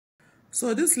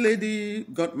So this lady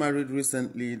got married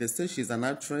recently. They say she's an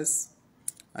actress,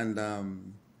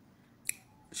 and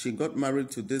she got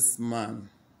married to this man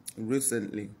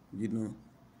recently.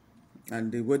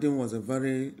 And the wedding was a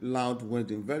very loud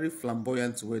wedding, very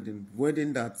flamboyant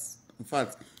wedding that, in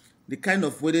fact, the kind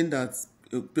of wedding that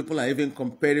people are even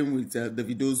comparing with the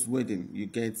Davido's wedding. You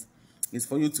get, is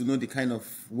for you to know the kind of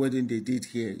wedding they did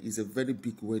here. It's a very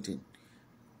big wedding.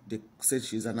 They said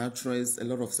she's an actress. A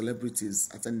lot of celebrities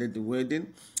attended the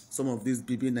wedding. Some of these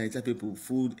BB Niger people,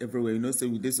 food everywhere. Say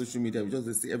with this social media, we just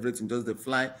they see everything, just they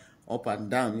fly up and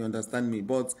down. You understand me?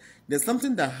 But there's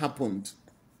something that happened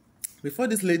before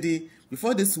this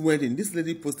wedding. This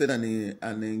lady posted an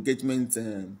engagement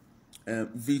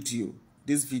video.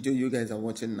 This video you guys are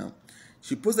watching now.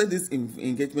 She posted this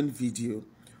engagement video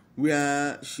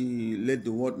where she let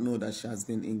the world know that she has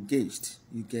been engaged.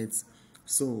 You get.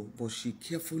 So, but she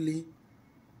carefully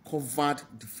covered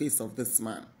the face of this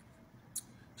man.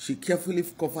 She carefully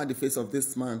covered the face of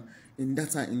this man in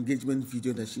that her engagement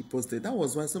video that she posted. That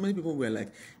was why so many people were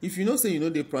like, if you know, say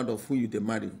they're proud of who they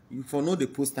marry, you for no they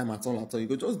post time at all. You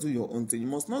go just do your own thing. You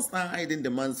must not start hiding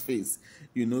the man's face.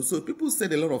 So people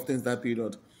said a lot of things that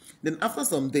period. Then after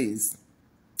some days,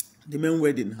 the main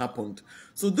wedding happened.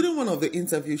 So during one of the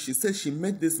interviews, she said she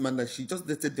met this man that she just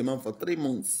dated the man for 3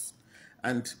 months.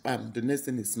 And the next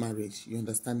thing is marriage. You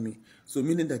understand me? So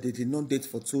meaning that they did not date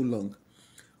for too long.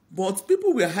 But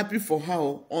people were happy for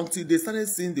her until they started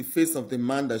seeing the face of the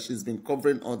man that she's been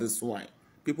covering all this while.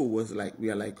 People we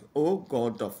are like, oh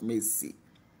God of mercy.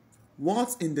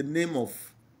 What in the name of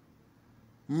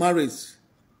marriage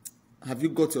have you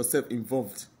got yourself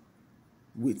involved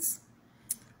with?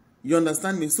 You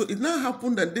understand me? So it now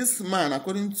happened that this man,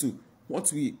 according to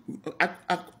what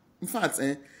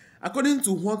according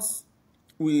to what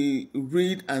we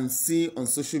read and see on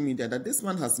social media, that this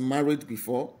man has married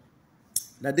before,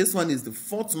 that this one is the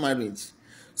 4th marriage.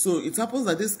 So it happens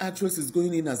that this actress is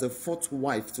going in as a 4th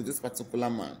wife to this particular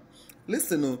man.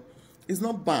 Listen, it's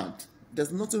not bad.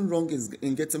 There's nothing wrong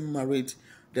in getting married.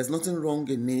 There's nothing wrong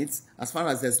in it as far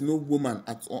as there's no woman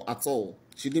at all.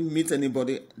 She didn't meet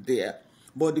anybody there.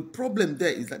 But the problem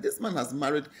there is that this man has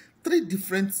married 3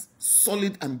 different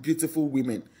solid and beautiful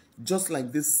women, just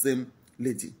like this same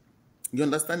lady. You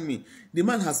understand me? The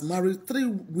man has married 3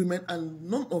 women and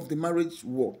none of the marriage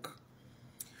work.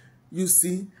 You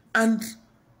see? And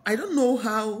I don't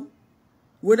know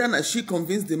whether she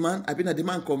convinced the man, the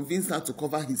man convinced her to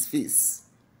cover his face.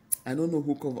 I don't know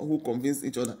who convinced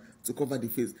each other to cover the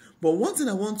face. But one thing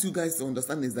I want you guys to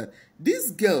understand is that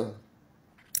this girl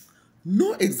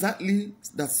knows exactly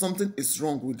that something is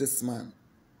wrong with this man.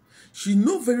 She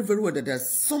knows very, very well that there's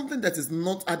something that is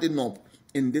not adding up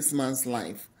in this man's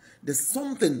life. There's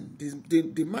something,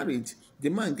 the marriage, the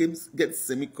man gets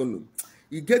semicolon.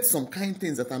 He gets some kind of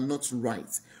things that are not right,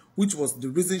 which was the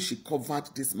reason she covered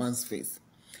this man's face.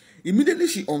 Immediately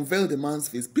she unveiled the man's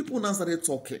face, people now started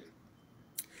talking.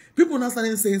 People now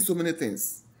started saying so many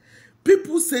things.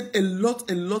 People said a lot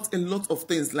of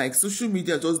things, like social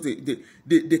media just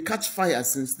they catch fire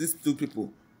since these 2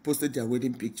 people posted their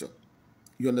wedding picture.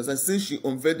 You understand? Since she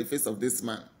unveiled the face of this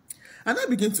man. And I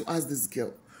began to ask this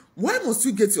girl, why must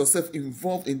you get yourself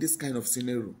involved in this kind of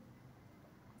scenario?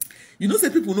 Say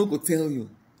people no go tell you.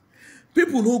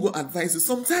 People no go advise you.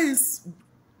 Sometimes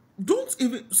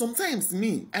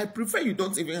me, I prefer you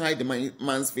don't even hide the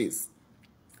man's face.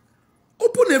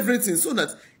 Open everything so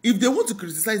that if they want to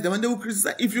criticize them, and they will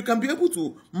criticize. If you can be able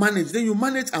to manage, then you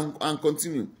manage and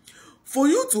continue. For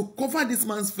you to cover this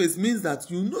man's face means that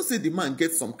say the man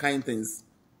gets some kind things.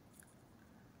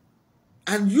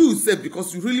 And you said,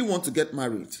 because you really want to get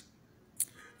married,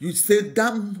 you say,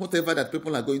 damn whatever that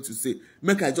people are going to say,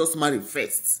 make I just marry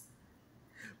first.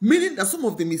 Meaning that some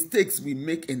of the mistakes we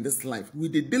make in this life,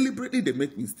 deliberately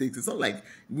make mistakes. It's not like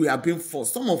we are being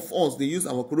forced. Some of us, they use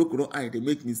our kuro eye, they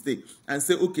make mistake and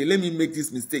say, okay, let me make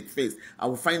this mistake first. I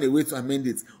will find a way to amend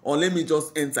it. Or let me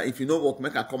just enter. If you know work,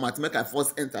 make I come out, make I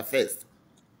first enter first.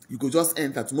 You go just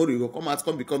enter. Tomorrow you go come out,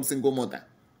 come become single mother.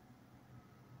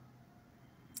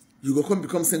 You go come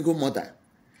become single mother.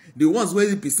 The ones where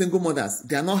they be single mothers,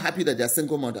 they are not happy that they are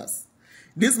single mothers.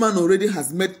 This man already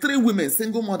has met 3 women,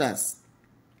 single mothers.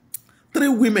 3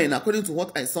 women, according to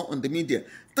what I saw on the media.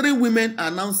 3 women are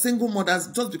now single mothers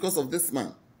just because of this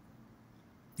man.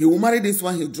 He will marry this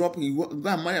one, he'll drop. He will go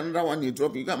and marry another one, he'll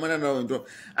drop. He will marry another one, he'll drop.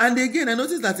 And again, I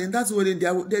noticed that in that wedding,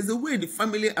 there's a way the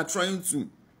family are trying to.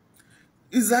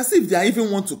 It's as if they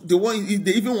even want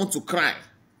to cry.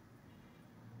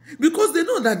 Because they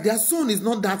know that their son is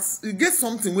not that. He gets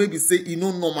something where we say,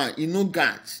 normal,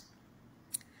 God.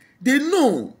 They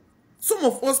know. Some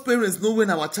of us parents know when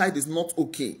our child is not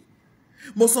okay.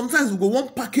 But sometimes we go one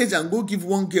package and go give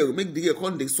one girl, make the girl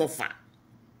come they suffer.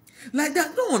 Like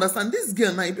that, don't understand. This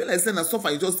girl now, if you like saying a suffer,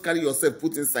 you just carry yourself,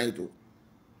 put inside. Oh.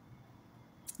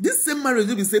 This same marriage,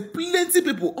 you will say plenty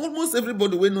people, almost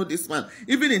everybody will know this man,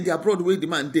 even in their abroad way the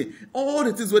man they all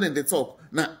the things when they talk.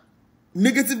 Now,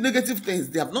 negative things,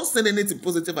 they have not said anything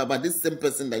positive about this same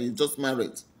person that you just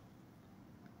married.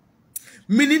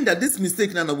 Meaning that this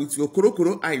mistake now with your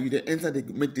koro eye, you they enter, they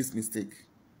make this mistake.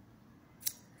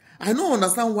 I don't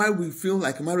understand why we feel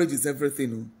like marriage is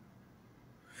everything.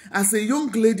 As a young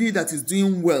lady that is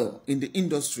doing well in the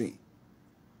industry,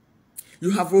 you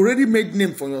have already made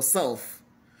name for yourself.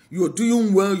 You are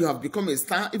doing well, you have become a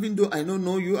star, even though I don't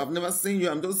know you, I've never seen you,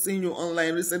 I'm just seeing you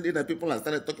online recently that people have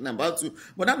started talking about you,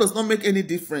 but that does not make any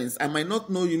difference. I might not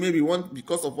know you maybe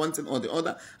because of one thing or the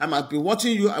other. I might be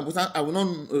watching you, I will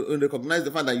not recognize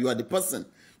the fact that you are the person.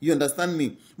 You understand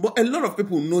me? But a lot of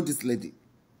people know this lady.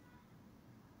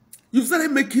 You've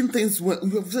started making things well,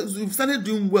 you've started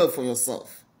doing well for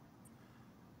yourself.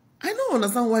 I don't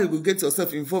understand why you will get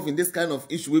yourself involved in this kind of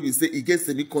issue where we say it gets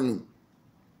semicolon.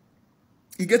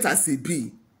 It gets as a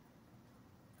B.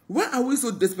 Why are we so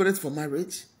desperate for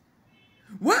marriage?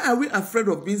 Why are we afraid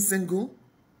of being single?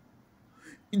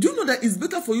 Do you know that it's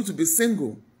better for you to be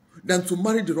single than to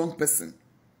marry the wrong person?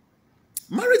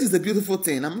 Marriage is a beautiful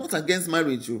thing. I'm not against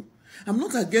marriage. I'm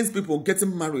not against people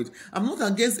getting married. I'm not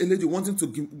against a lady wanting to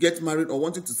get married or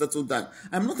wanting to settle down.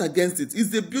 I'm not against it.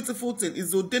 It's a beautiful thing.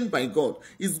 It's ordained by God.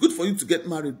 It's good for you to get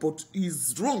married, but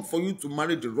it's wrong for you to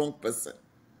marry the wrong person.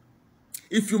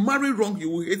 If you marry wrong, you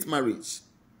will hate marriage.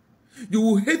 You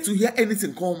will hate to hear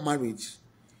anything called marriage.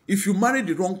 If you marry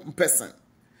the wrong person.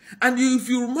 And if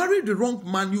you marry the wrong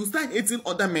man, you start hating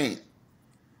other men.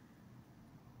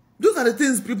 Those are the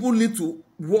things people need to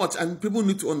watch and people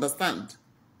need to understand.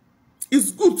 It's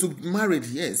good to be married,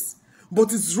 yes.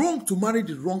 But it's wrong to marry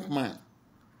the wrong man.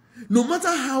 No matter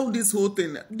how this whole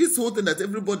thing that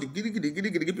everybody,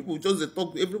 people just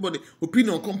talk to everybody,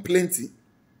 opinion come plenty.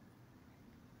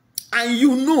 And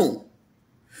you know,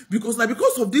 because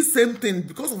of this same thing,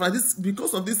 because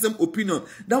of this same opinion,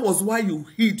 that was why you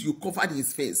hid, you covered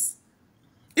his face.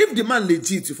 If the man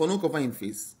legit, you for no cover his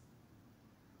face.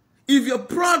 If you're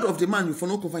proud of the man, you for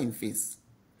no cover his face.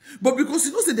 But because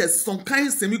you know, say there's some kind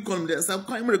of semicolon, there's some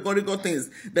kind of rhetorical things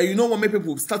that you know what make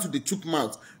people start to the chook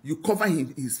mouth, you cover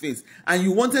his face, and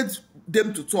you wanted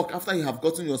them to talk after you have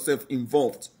gotten yourself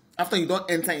involved, after you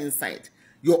don't enter inside.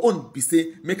 Your own be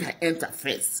say, make I enter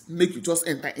first. Make you just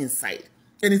enter inside.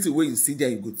 Anything where you see there,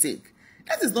 you go take.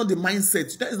 That is not the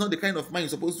mindset. That is not the kind of mind you're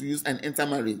supposed to use and enter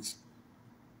marriage.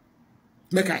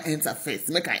 Make I enter first.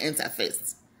 Make I enter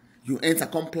first. You enter,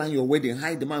 come plan your wedding,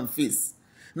 hide the man's face.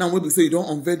 Now when we say you don't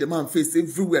unveil the man's face,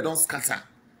 everywhere don't scatter.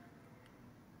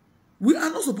 We are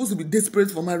not supposed to be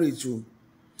desperate for marriage, you.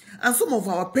 And some of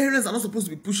our parents are not supposed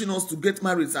to be pushing us to get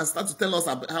married and start to tell us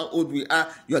about how old we are.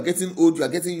 You are getting old, you are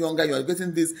getting younger, you are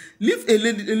getting this. Leave a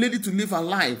lady to live her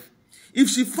life. If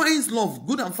she finds love,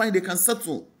 good and fine, they can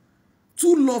settle.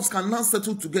 Two loves can now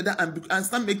settle together and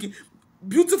start making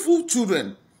beautiful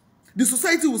children. The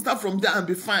society will start from there and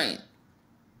be fine.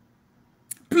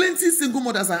 Plenty single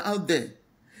mothers are out there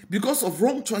because of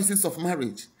wrong choices of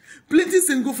marriage. Plenty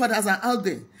single fathers are out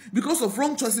there because of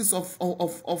wrong choices of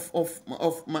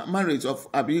marriage,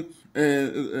 of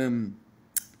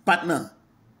partner.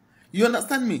 You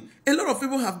understand me? A lot of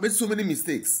people have made so many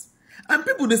mistakes. And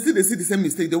people, they see the same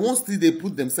mistake. They won't still they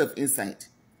put themselves inside.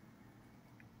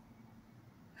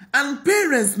 And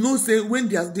parents know, say,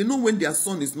 they know when their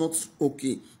son is not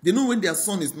okay. They know when their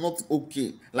son is not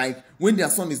okay. Like when their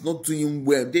son is not doing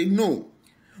well. They know.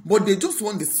 But they just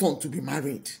want the son to be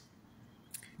married.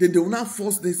 Then they will not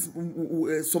force this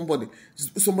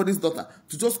somebody's daughter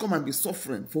to just come and be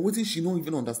suffering for what she don't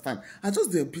even understand. I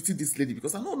just pity this lady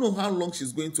because I don't know how long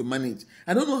she's going to manage.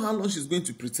 I don't know how long she's going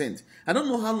to pretend. I don't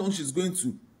know how long she's going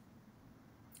to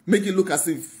make it look as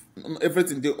if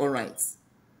everything is all right.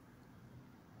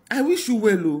 I wish you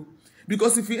well, oh.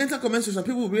 Because if you enter comment section,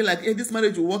 people will be like, hey, this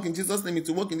marriage will work in Jesus' name, it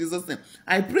will work in Jesus' name.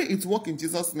 I pray it will work in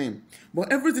Jesus' name.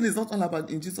 But everything is not all about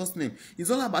in Jesus' name. It's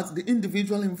all about the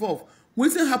individual involved.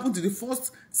 What happened to the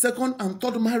first, second, and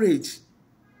third marriage?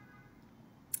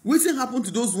 What happened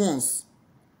to those ones?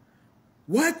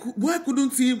 Why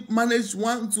couldn't he manage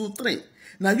 1, 2, 3?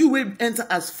 Now you will enter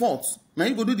as fourth. Now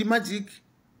you go do the magic.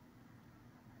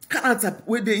 Character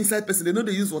where they inside person, they know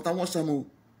they use water wash them.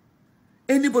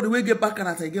 Anybody will get back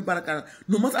character, get back character.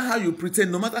 No matter how you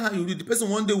pretend, no matter how you do, the person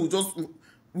one day will just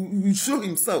will show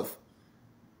himself.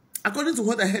 According to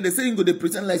what I heard, they say you go they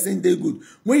pretend like saying they're good.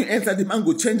 When you enter, the man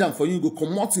go change them for you, go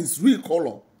come out his real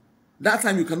color. That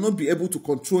time you cannot be able to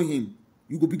control him.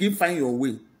 You go begin find your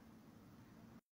way.